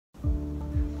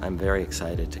I'm very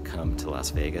excited to come to Las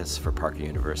Vegas for Parker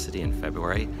University in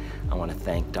February. I want to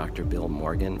thank Dr. Bill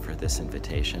Morgan for this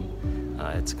invitation.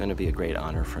 It's going to be a great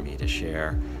honor for me to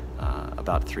share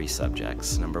about 3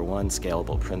 subjects. Number 1,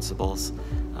 scalable principles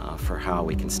for how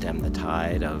we can stem the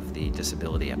tide of the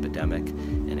disability epidemic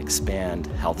and expand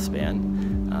health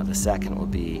span. The second will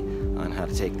be on how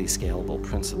to take these scalable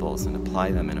principles and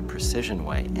apply them in a precision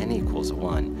way,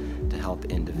 N=1, to help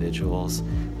individuals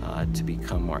to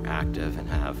become more active and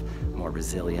have more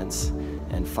resilience.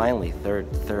 And finally,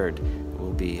 third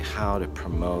will be how to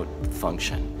promote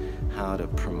function, how to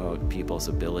promote people's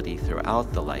ability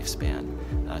throughout the lifespan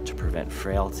to prevent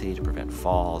frailty, to prevent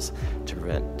falls, to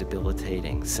prevent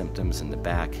debilitating symptoms in the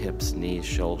back, hips, knees,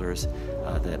 shoulders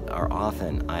that are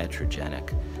often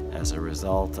iatrogenic as a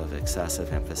result of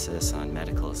excessive emphasis on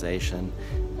medicalization,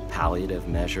 palliative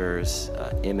measures,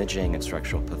 imaging, and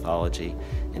structural pathology,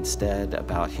 instead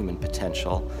about human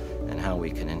potential and how we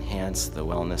can enhance the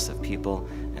wellness of people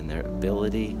and their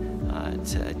ability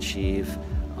to achieve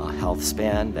a health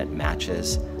span that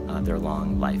matches their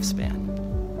long lifespan.